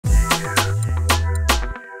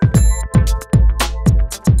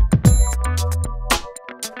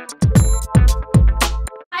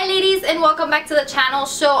back to the channel.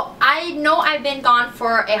 So I know I've been gone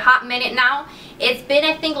for a hot minute now. It's been,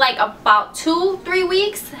 I think, like about 2-3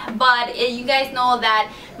 weeks, but you guys know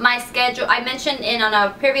that my schedule, I mentioned on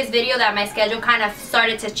a previous video that my schedule kind of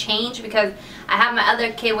started to change because I have my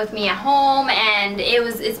other kid with me at home, and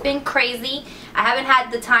it's been crazy. I haven't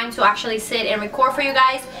had the time to actually sit and record for you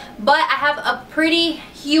guys, but I have a pretty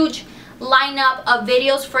huge lineup of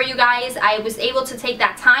videos for you guys. I was able to take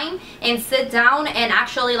that time and sit down and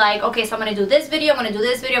actually like, okay, so I'm gonna do this video, I'm gonna do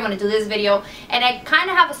this video, I'm gonna do this video, and I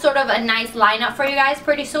kind of have a sort of a nice lineup for you guys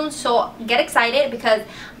pretty soon. So get excited because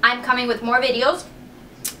I'm coming with more videos.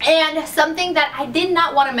 And something that I did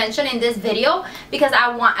not want to mention in this video, because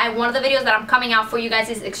one of the videos that I'm coming out for you guys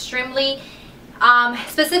is extremely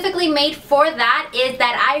specifically made for that, is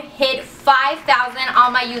that I hit 5,000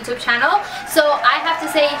 on my YouTube channel. So I have to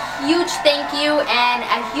say huge thank you and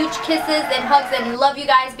a huge kisses and hugs and love you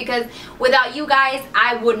guys, because without you guys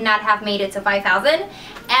I would not have made it to 5,000.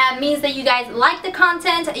 And it means that you guys like the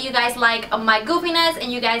content, you guys like my goofiness,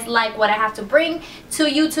 and you guys like what I have to bring to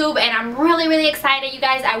YouTube, and I'm really excited, you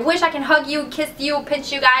guys. I wish I can hug you, kiss you, pinch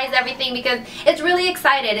you guys, everything, because it's really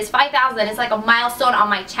excited. It's 5,000. It's like a milestone on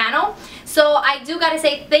my channel. So I do gotta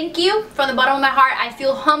say thank you from the bottom of my heart. I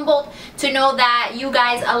feel humbled to know that you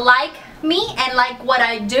guys like me and like what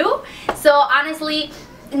I do. So honestly,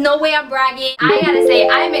 no way I'm bragging. I gotta say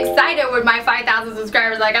I'm excited with my 5,000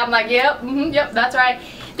 subscribers. Like, I'm like, yep, yep, that's right.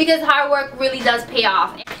 Because hard work really does pay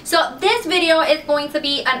off. So this video is going to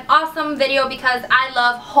be an awesome video because I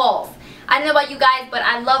love hauls. I don't know about you guys, but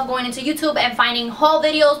I love going into YouTube and finding haul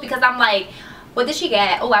videos, because I'm like, what did she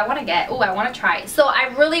get? Oh, I want to get. Oh, I want to try. So I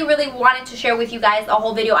really wanted to share with you guys a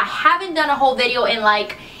whole video. I haven't done a whole video in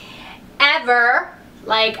like ever.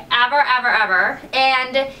 Like ever.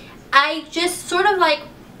 And I just sort of like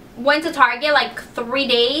went to Target like 3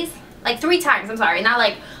 days. Like 3 times, I'm sorry. Not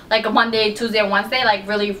like a Monday, Tuesday, and Wednesday. Like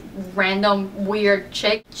really random, weird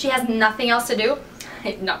chick. She has nothing else to do.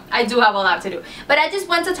 No, I do have a lot to do. But I just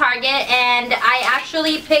went to Target and I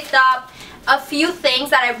actually picked up a few things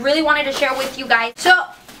that I really wanted to share with you guys. So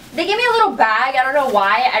they gave me a little bag. I don't know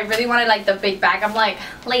why. I really wanted like the big bag. I'm like,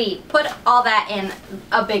 lady, put all that in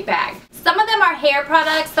a big bag. Some of them are hair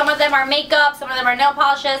products, some of them are makeup, some of them are nail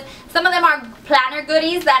polishes, some of them are planner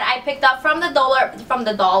goodies that I picked up from the dollar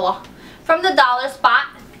spot,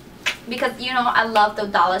 because you know I love the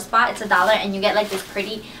dollar spot. It's $1 and you get like this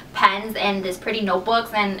pretty pens and this pretty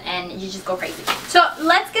notebooks, and you just go crazy. So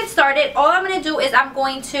let's get started. All I'm going to do is I'm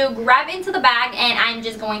going to grab into the bag and I'm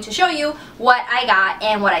just going to show you what I got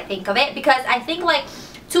and what I think of it, because I think like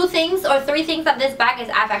 2 things or 3 things of this bag is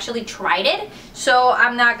I've actually tried it, so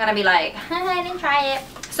I'm not gonna be like, I didn't try it.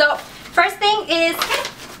 So first thing is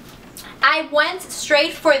I went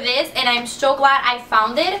straight for this, and I'm so glad I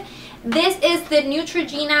found it. This is the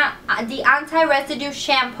Neutrogena, the anti-residue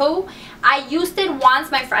shampoo. I used it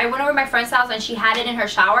once. I went over to my friend's house and she had it in her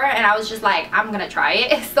shower, and I was just like, I'm gonna try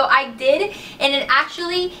it. So I did, and it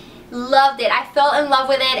actually loved it. I fell in love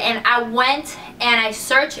with it, and I went and I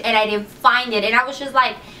searched and I didn't find it, and I was just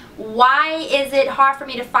like, why is it hard for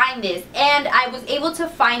me to find this? And I was able to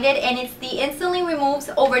find it, and it's the instantly removes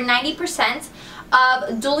over 90%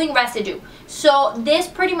 of dueling residue. So this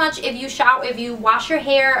pretty much, if you wash your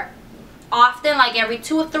hair often, like every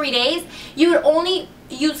 2 or 3 days, you would only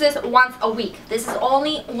use this once a week. This is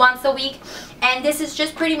only once a week, and this is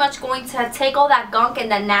just pretty much going to take all that gunk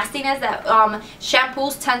and that nastiness that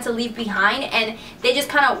shampoos tend to leave behind, and they just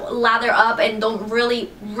kind of lather up and don't really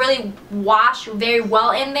wash very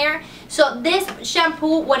well in there. So this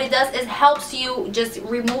shampoo, what it does is helps you just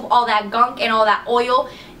remove all that gunk and all that oil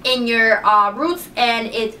in your roots, and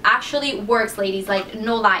it actually works, ladies, like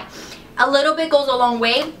no lie. A little bit goes a long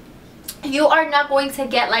way. You are not going to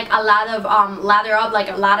get like a lot of lather up, like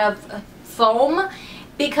a lot of foam,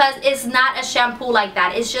 because it's not a shampoo like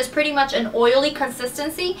that. It's just pretty much an oily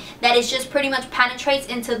consistency that is just pretty much penetrates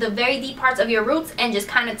into the very deep parts of your roots and just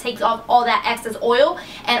kind of takes off all that excess oil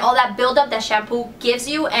and all that buildup that shampoo gives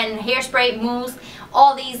you, and hairspray, mousse,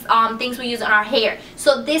 all these things we use on our hair.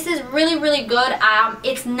 So this is really good.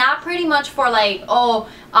 It's not pretty much for like,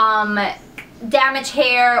 damaged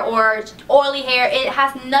hair or oily hair. It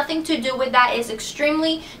has nothing to do with that. It's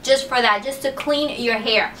extremely just for that, just to clean your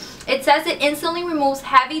hair. It says it instantly removes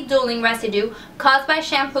heavy dueling residue caused by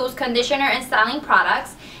shampoos, conditioner, and styling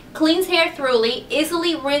products, cleans hair thoroughly,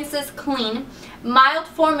 easily rinses clean, mild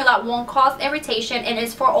formula, won't cause irritation, and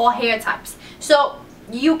is for all hair types. So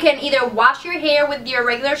you can either wash your hair with your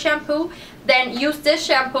regular shampoo, then use this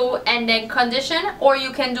shampoo and then condition, or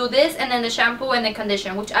you can do this and then the shampoo and then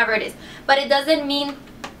condition, whichever it is. But it doesn't mean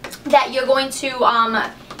that you're going to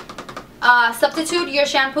substitute your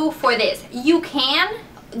shampoo for this. You can,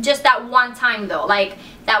 just that one time though, like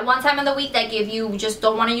that one time in the week that you just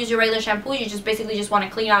don't want to use your regular shampoo, you just basically just want to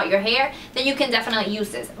clean out your hair, then you can definitely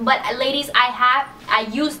use this. But ladies, I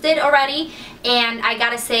used it already, and I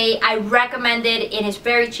gotta say I recommend it. It is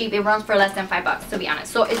very cheap. It runs for less than $5 to be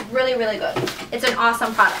honest, so it's really good. It's an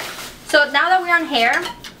awesome product. So now that we're on hair,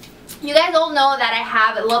 you guys all know that I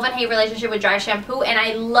have a love and hate relationship with dry shampoo, and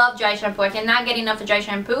I love dry shampoo. I cannot get enough of dry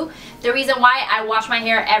shampoo. The reason why, I wash my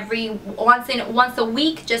hair once a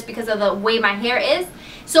week just because of the way my hair is.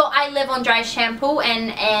 So I live on dry shampoo,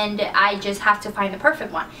 and I just have to find the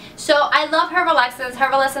perfect one. So I love Herbal Essence.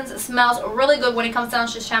 Herbal Essence smells really good when it comes down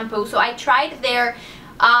to shampoo. So I tried their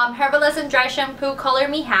Herbal Essence dry shampoo, Color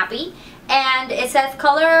Me Happy, and it says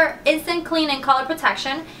color instant clean and color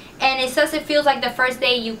protection. And it says it feels like the first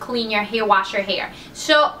day you clean your hair, wash your hair.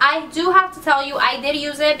 So I do have to tell you, I did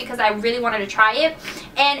use it because I really wanted to try it.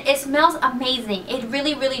 And it smells amazing. It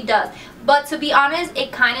really does. But to be honest,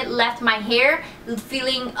 it kind of left my hair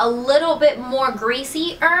feeling a little bit more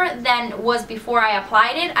greasier than was before I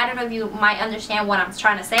applied it. I don't know if you might understand what I'm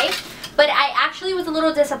trying to say. But I actually was a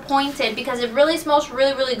little disappointed because it really smells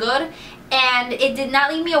really good. And it did not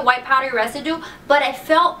leave me a white powdery residue, but I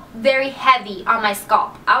felt very heavy on my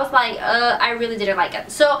scalp. I was like, I really didn't like it.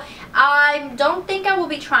 So I don't think I will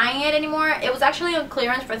be trying it anymore. It was actually on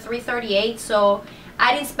clearance for $3.38, so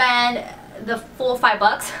I didn't spend the full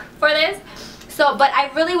 $5 for this. So, but I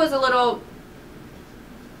really was I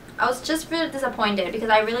was just really disappointed because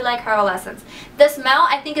I really like Herbal Essence. The smell,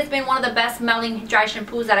 I think, has been one of the best smelling dry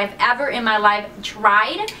shampoos that I've ever in my life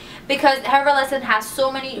tried, because Herbal Essence has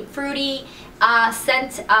so many fruity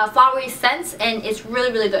flowery scents, and it's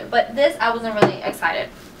really good. But this, I wasn't really excited.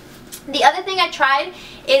 The other thing I tried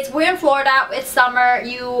is, we're in Florida, it's summer,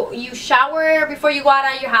 you shower before you go out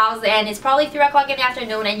of your house, and it's probably 3 o'clock in the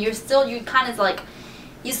afternoon, and you kind of like,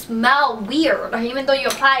 you smell weird, even though you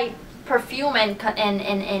apply perfume and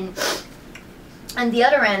deodorant,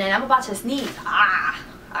 and I'm about to sneeze.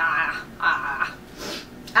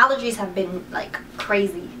 Allergies have been like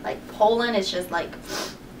crazy. Like pollen is just like,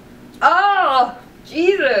 oh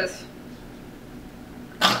Jesus.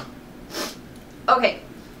 Okay,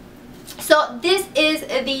 so this is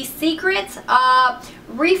the Secret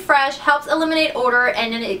Refresh, helps eliminate odor,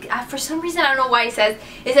 and then it, for some reason, I don't know why it says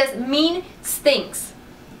mean stinks.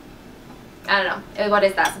 I don't know what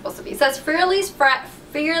is that supposed to be. It says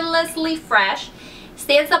fearlessly fresh,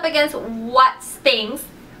 stands up against what stings,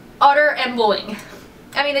 odor, and bullying.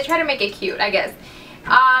 I mean, they try to make it cute, I guess.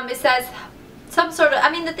 It says some sort of, I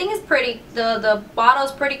mean, the thing is pretty, the bottle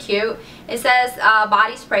is pretty cute. It says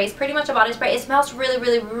body spray. It's pretty much a body spray. It smells really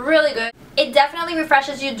good. It definitely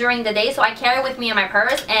refreshes you during the day, so I carry it with me in my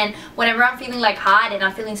purse, and whenever I'm feeling like hot and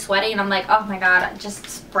I'm feeling sweaty and I'm like, oh my god, I just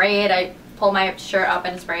spray it. I pull my shirt up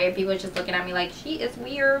and spray it. People are just looking at me like, she is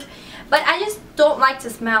weird. But I just don't like to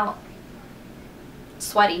smell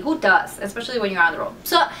sweaty. Who does? Especially when you're on the road.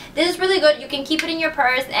 So this is really good. You can keep it in your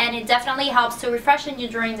purse, and it definitely helps to refreshen you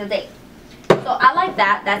during the day. So I like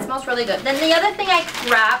that. That smells really good. Then the other thing I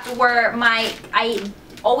grabbed were I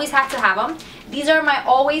always have to have them. These are my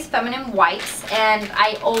Always Feminine wipes, and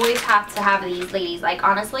I always have to have these, ladies. Like,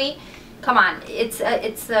 honestly, come on, it's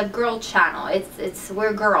a girl channel.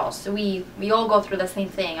 We're girls. So we all go through the same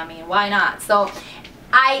thing. I mean, why not? So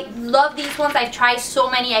I love these ones. I've tried so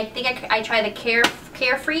many. I think I tried the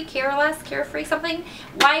Carefree something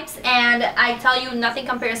wipes, and I tell you, nothing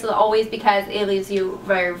compares to the Always, because it leaves you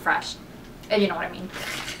very refreshed. If you know what I mean.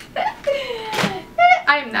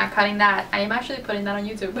 I'm not cutting that. I am actually putting that on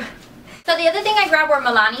YouTube. So the other thing I grabbed were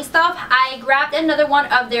Milani stuff. I grabbed another one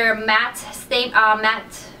of their their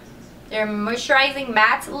moisturizing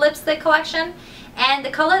matte lipstick collection, and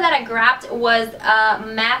the color that I grabbed was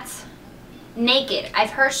matte Naked.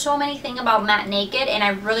 I've heard so many things about matte Naked, and I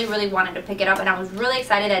really wanted to pick it up, and I was really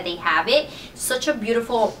excited that they have it. Such a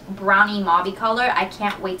beautiful brownie mauvey color. I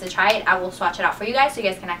can't wait to try it. I will swatch it out for you guys so you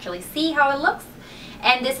guys can actually see how it looks.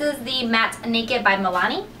 And this is the Matte Naked by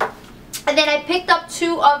Milani. And then I picked up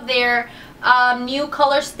 2 of their new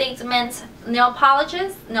color statement nail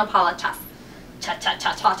polishes. I'm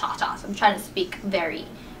trying to speak very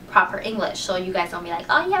proper English so you guys don't be like,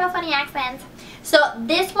 oh, you have a funny accent. So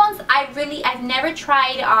this one's, I've never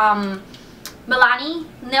tried Milani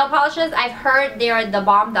nail polishes. I've heard they're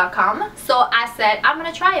thebomb.com, so I said I'm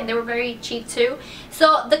gonna try them. They were very cheap too.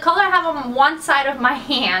 So the color I have on one side of my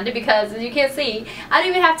hand, because as you can see, I don't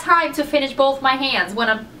even have time to finish both my hands when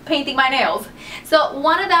I'm painting my nails. So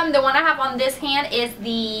one of them, the one I have on this hand, is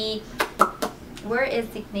the, where is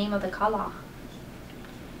the name of the color?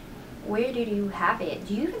 Where did you have it?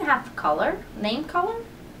 Do you even have color? Name color?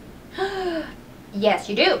 Yes,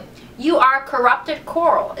 you do. You are Corrupted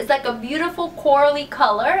Coral. It's like a beautiful corally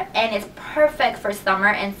color, and it's perfect for summer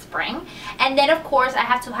and spring. And then of course I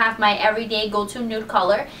have to have my everyday go-to nude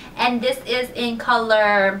color, and this is in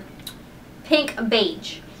color Pink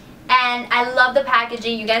Beige. And I love the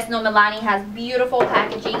packaging. You guys know Milani has beautiful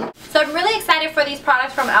packaging. So I'm really excited for these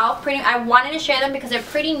products from e.l.f. I wanted to share them because they're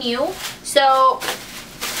pretty new. So,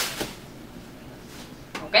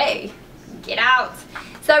 okay, get out.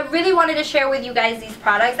 So I really wanted to share with you guys these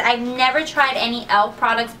products. I've never tried any e.l.f.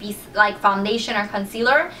 products like foundation or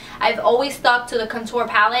concealer. I've always stuck to the contour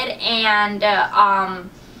palette, and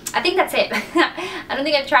I think that's it. I don't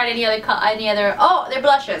think I've tried any other. Oh, their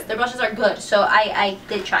blushes. Their blushes are good, so I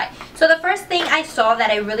did try. So the first thing I saw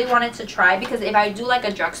that I really wanted to try, because if I do like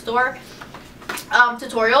a drugstore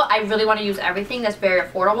tutorial, I really want to use everything that's very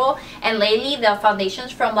affordable. And lately the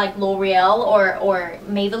foundations from like L'Oreal or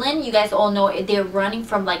Maybelline, you guys all know they're running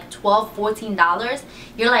from like $12–14.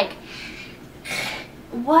 You're like,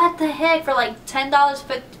 what the heck? For like $10,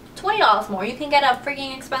 for $20 more, you can get a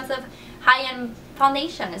freaking expensive high-end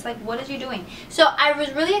foundation. It's like, what is you doing? So I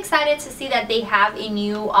was really excited to see that they have a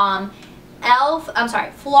new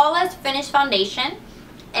e.l.f. Flawless Finish Foundation,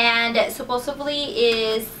 and supposedly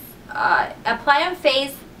is apply on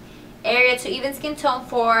face area to even skin tone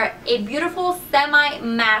for a beautiful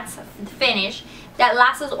semi-matte finish that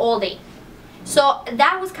lasts all day. So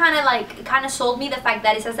that was kind of sold me the fact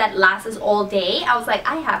that it says that lasts all day. I was like,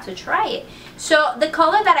 I have to try it. So the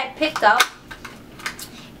color that I picked up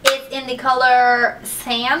is in the color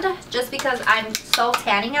Sand, just because I'm so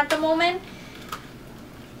tanning at the moment.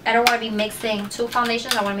 I don't want to be mixing two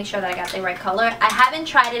foundations. I want to make sure that I got the right color. I haven't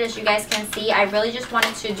tried it, as you guys can see. I really just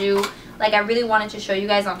wanted to do, like, I really wanted to show you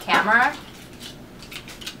guys on camera.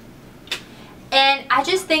 And I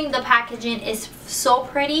just think the packaging is so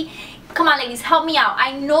pretty. Come on, ladies, help me out.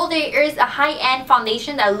 I know there is a high-end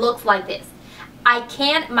foundation that looks like this.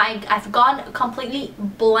 I've gone completely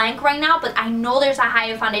blank right now, but I know there's a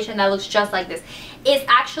high-end foundation that looks just like this. It's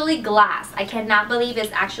actually glass. I cannot believe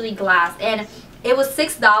it's actually glass. And it was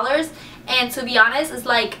 $6, and to be honest, it's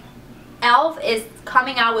like e.l.f. is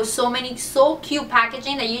coming out with so cute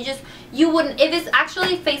packaging that you wouldn't, if it's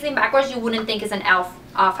actually facing backwards, you wouldn't think it's an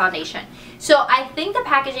e.l.f. Foundation. So I think the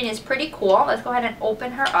packaging is pretty cool. Let's go ahead and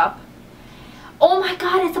open her up. Oh my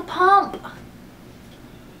god, it's a pump.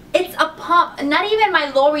 It's a pump. Not even my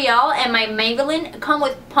L'Oreal and my Maybelline come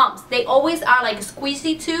with pumps. They always are like a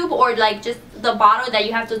squeezy tube, or like just the bottle that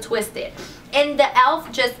you have to twist it. And the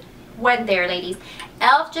e.l.f. just went there, ladies.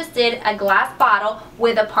 e.l.f. just did a glass bottle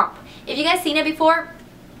with a pump. If you guys seen it before,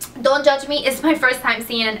 don't judge me. It's my first time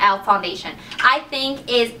seeing an e.l.f. foundation. I think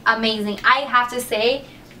it's amazing. I have to say,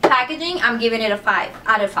 packaging, I'm giving it a 5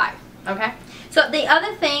 out of 5. Okay. So the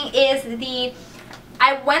other thing is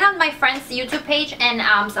I went on my friend's YouTube page and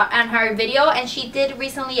on her video, and she did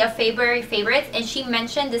recently a February favorites, and she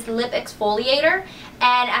mentioned this Lip Exfoliator,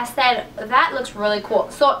 and I said that looks really cool.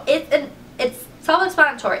 So it's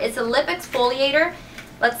self-explanatory. It's a lip exfoliator.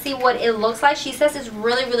 Let's see what it looks like. She says it's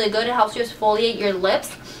really good. It helps you exfoliate your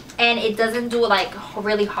lips, and it doesn't do like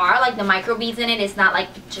really hard, like the microbeads in it. It's not like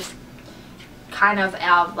just kind of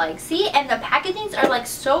like, see, and the packagings are like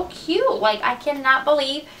so cute. Like, I cannot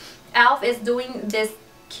believe e.l.f. is doing this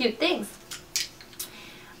cute things.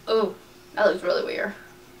 Oh, that looks really weird,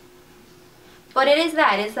 but it is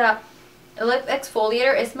that. It's a lip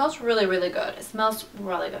exfoliator. It smells really good. It smells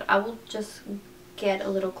really good. I will just get a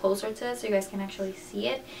little closer to it so you guys can actually see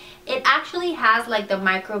it. It actually has like the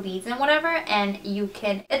micro beads and whatever, and you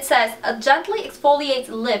can, it says gently exfoliates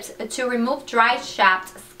lips to remove dry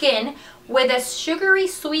chapped skin with a sugary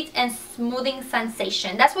sweet and smoothing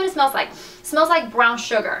sensation. That's what it smells like. It smells like brown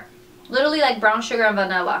sugar, literally like brown sugar and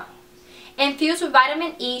vanilla, infused with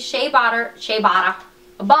vitamin E, shea butter, I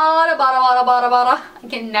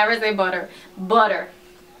can never say butter,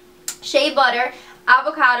 shea butter,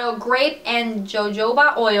 avocado, grape, and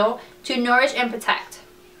jojoba oil to nourish and protect.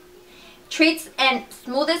 Treats and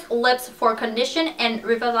smoothest lips for condition and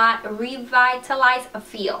revitalize a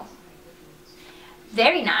feel.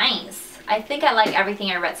 Very nice. I think I like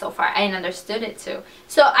everything I read so far. I understood it too.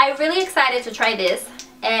 So I'm really excited to try this.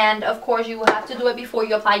 And of course you will have to do it before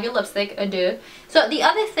you apply your lipstick. So the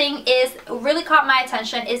other thing is really caught my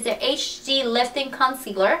attention is the HD Lifting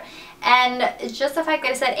Concealer. And it's just the fact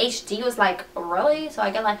that it said HD was like, really? So I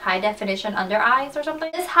get like high definition under eyes or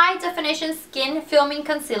something. This high definition skin filming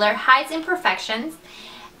concealer hides imperfections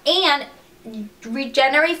and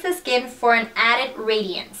regenerates the skin for an added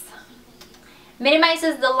radiance.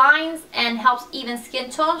 Minimizes the lines and helps even skin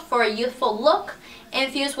tones for a youthful look.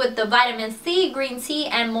 Infused with the vitamin C, green tea,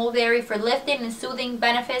 and mulberry for lifting and soothing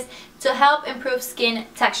benefits to help improve skin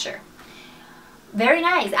texture. Very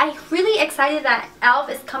nice. I'm really excited that e.l.f.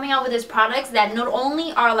 is coming out with these products that not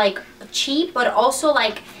only are like cheap, but also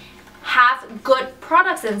like have good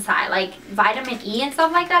products inside, like vitamin E and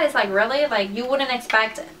stuff like that. It's like, really, like you wouldn't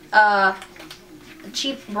expect a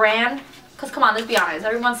cheap brand, because come on, let's be honest,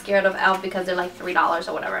 everyone's scared of e.l.f. because they're like $3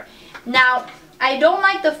 or whatever. Now I don't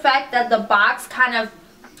like the fact that the box kind of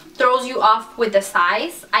throws you off with the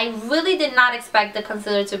size. I really did not expect the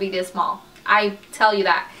concealer to be this small. I tell you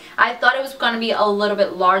that. I thought it was going to be a little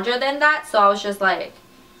bit larger than that, so I was just like,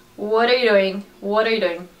 what are you doing? What are you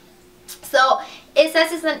doing? So it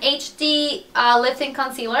says it's an HD lifting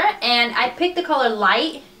concealer, and I picked the color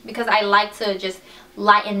light because I like to just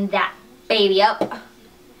lighten that baby up.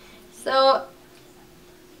 So,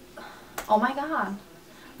 oh my god,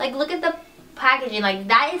 like look at the packaging, like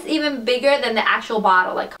that is even bigger than the actual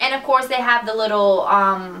bottle. Like, and of course they have the little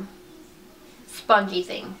spongy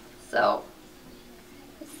thing. So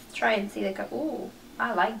let's try and see the ooh,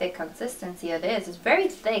 I like the consistency of this. It's very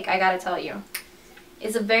thick, I gotta tell you.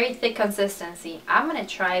 It's a very thick consistency. I'm gonna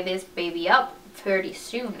try this baby up pretty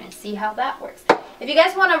soon and see how that works. If you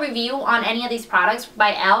guys want a review on any of these products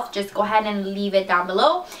by e.l.f., just go ahead and leave it down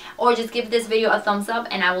below, or just give this video a thumbs up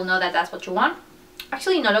and I will know that that's what you want.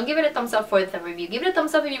 Actually, no, don't give it a thumbs up for the review. Give it a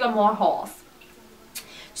thumbs up if you got more hauls.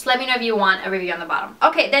 Just let me know if you want a review on the bottom.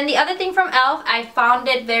 Okay, then the other thing from e.l.f., I found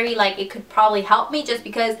it very, like, it could probably help me just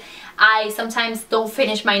because I sometimes don't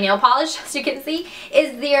finish my nail polish, as you can see,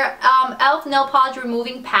 is their e.l.f. nail polish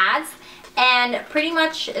removing pads. And pretty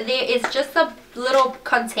much it's just a little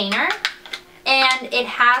container, and it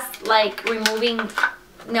has like removing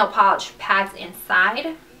nail polish pads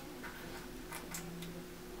inside.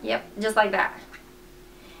 Yep, just like that.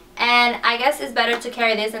 And I guess it's better to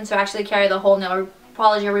carry this than to actually carry the whole nail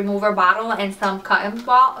polish remover bottle and some cotton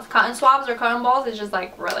swabs or cotton balls. It's just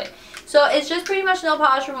like, really. So it's just pretty much nail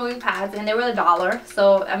polish removing pads, and they were $1.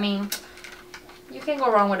 So I mean, you can't go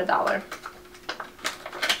wrong with $1.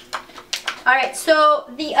 Alright, so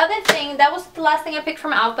the other thing, that was the last thing I picked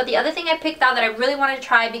from e.l.f., but the other thing I picked out that I really wanted to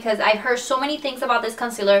try because I've heard so many things about this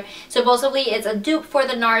concealer. Supposedly it's a dupe for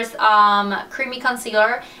the NARS Creamy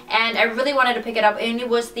Concealer, and I really wanted to pick it up, and it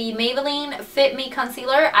was the Maybelline Fit Me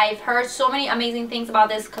Concealer. I've heard so many amazing things about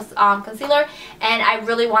this concealer, and I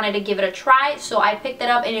really wanted to give it a try, so I picked it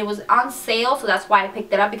up, and it was on sale, so that's why I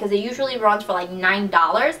picked it up, because it usually runs for like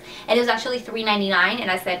 $9, and it was actually $3.99, and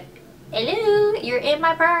I said, hello, you're in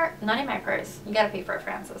my purse. Not in my purse. You gotta pay for it,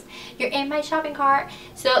 Francis. You're in my shopping cart.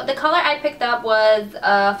 So the color I picked up was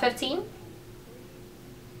 15.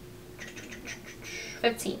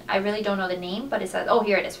 I really don't know the name, but it says, oh,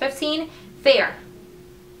 here it is. 15 Fair.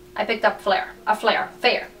 I picked up Fair.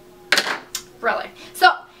 Really. So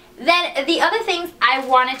then the other things I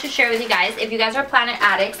wanted to share with you guys, if you guys are Planet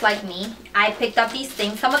addicts like me, I picked up these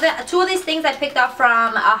things. Two of these things I picked up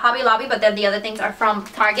from Hobby Lobby, but then the other things are from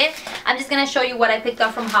Target. I'm just going to show you what I picked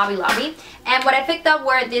up from Hobby Lobby. And what I picked up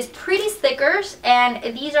were these pretty stickers, and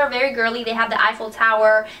these are very girly. They have the Eiffel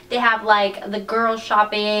Tower, they have like the girl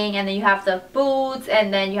shopping, and then you have the boots,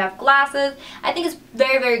 and then you have glasses. I think it's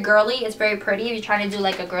very, very girly. It's very pretty if you're trying to do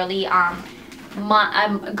like a girly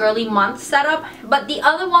girly month setup. But the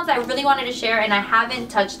other ones I really wanted to share, and I haven't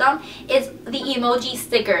touched them, is the emoji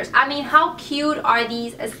stickers. I mean, how cute are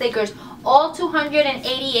these stickers? All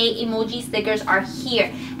 288 emoji stickers are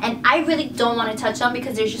here, and I really don't want to touch them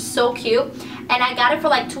because they're just so cute. And I got it for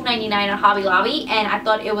like $2.99 at Hobby Lobby, and I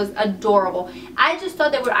thought it was adorable. I just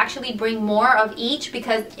thought they would actually bring more of each,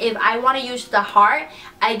 because if I want to use the heart,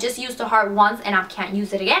 I just used the heart once and I can't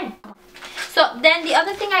use it again. So then the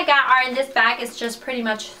other thing I got are in this bag. It's just pretty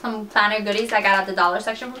much some planner goodies I got at the dollar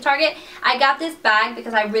section from Target. I got this bag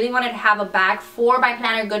because I really wanted to have a bag for my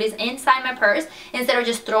planner goodies inside my purse instead of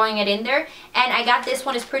just throwing it in there. And I got this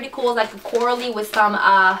one. It's pretty cool. It's like a corally with some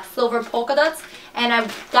silver polka dots. And I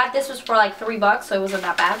got this was for like $3, so it wasn't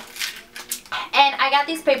that bad. And I got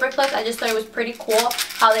these paper clips. I just thought it was pretty cool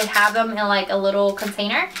how they have them in like a little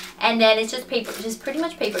container. And then it's just paper, just pretty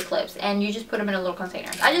much paper clips. And you just put them in a little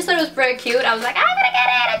container. I just thought it was very cute. I was like, I'm gonna get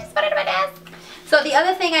it. I just put it in my desk. So the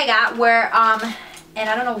other thing I got were, and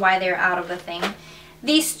I don't know why they're out of the thing.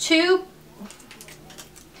 These two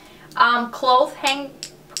clothes hang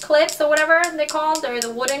clips or whatever they're called. They're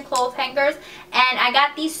the wooden clothes hangers. And I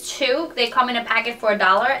got these two. They come in a packet for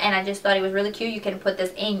 $1, and I just thought it was really cute. You can put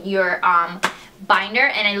this in your binder,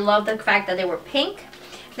 and I love the fact that they were pink.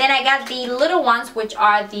 Then I got the little ones, which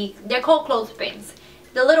are they're called clothespins.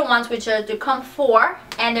 the little ones, which are to come 4,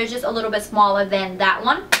 and they're just a little bit smaller than that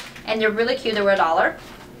one, and they're really cute. They were $1.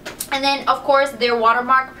 And then of course their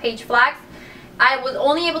watermark Beige flags. I was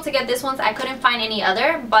only able to get this ones. I couldn't find any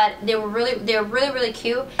other, but they're really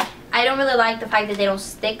cute. I don't really like the fact that they don't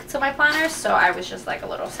stick to my planners, so I was just like a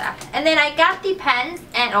little sad. And then I got the pens,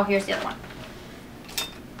 and oh, here's the other one.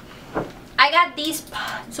 I got these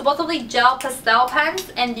supposedly gel pastel pens,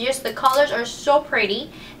 and just the colors are so pretty.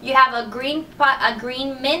 You have a green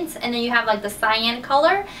mint, and then you have like the cyan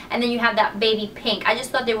color, and then you have that baby pink. I just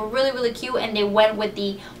thought they were really cute, and they went with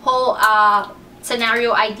the whole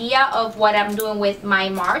scenario idea of what I'm doing with my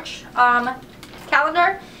March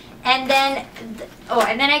calendar. And then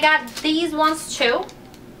I got these ones too,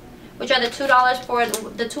 which are the $2 for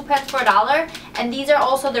the 2 pens for $1, and these are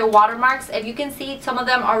also their watermarks. If you can see, some of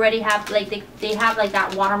them already have like they have like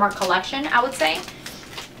that watermark collection, I would say.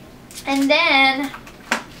 And then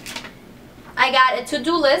I got a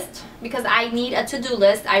to-do list, because I need a to-do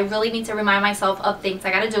list. I really need to remind myself of things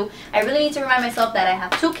I gotta do. I really need to remind myself that I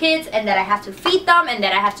have 2 kids, and that I have to feed them, and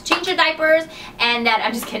that I have to change their diapers, and that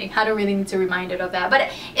I'm just kidding. I don't really need to remind it of that, but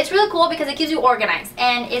it's really cool because it keeps you organized,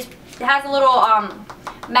 and it has a little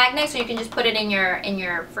magnet, so you can just put it in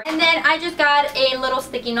your fridge. And then I just got a little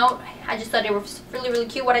sticky note. I just thought they were really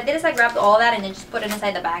cute. What I did is I grabbed all that and then just put it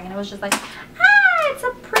inside the bag, and it was just like, it's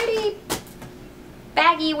a pretty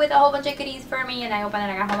baggie with a whole bunch of goodies for me. And I opened it,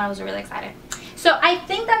 I got home, and I was really excited. So I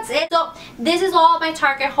think that's it. So this is all my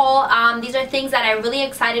Target haul. These are things that I'm really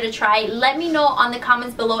excited to try. Let me know on the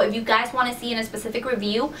comments below if you guys want to see in a specific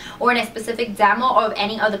review or in a specific demo of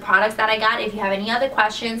any of the products that I got. If you have any other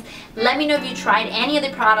questions, let me know if you tried any of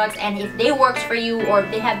the products and if they worked for you, or if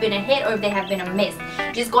they have been a hit, or if they have been a miss.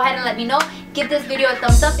 Just go ahead and let me know. Give this video a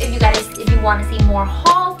thumbs up if you want to see more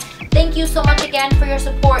hauls. Thank you so much again for your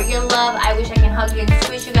support, your love. I wish I can hug you and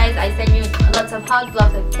squish you guys. I send you lots of hugs,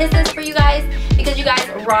 lots of kisses for you guys, because you guys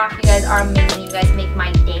rock. You guys are amazing. You guys make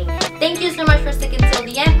my day. Thank you so much for sticking till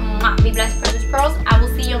the end. Mwah. Be blessed, precious pearls. I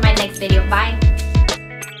will see you in my next video. Bye.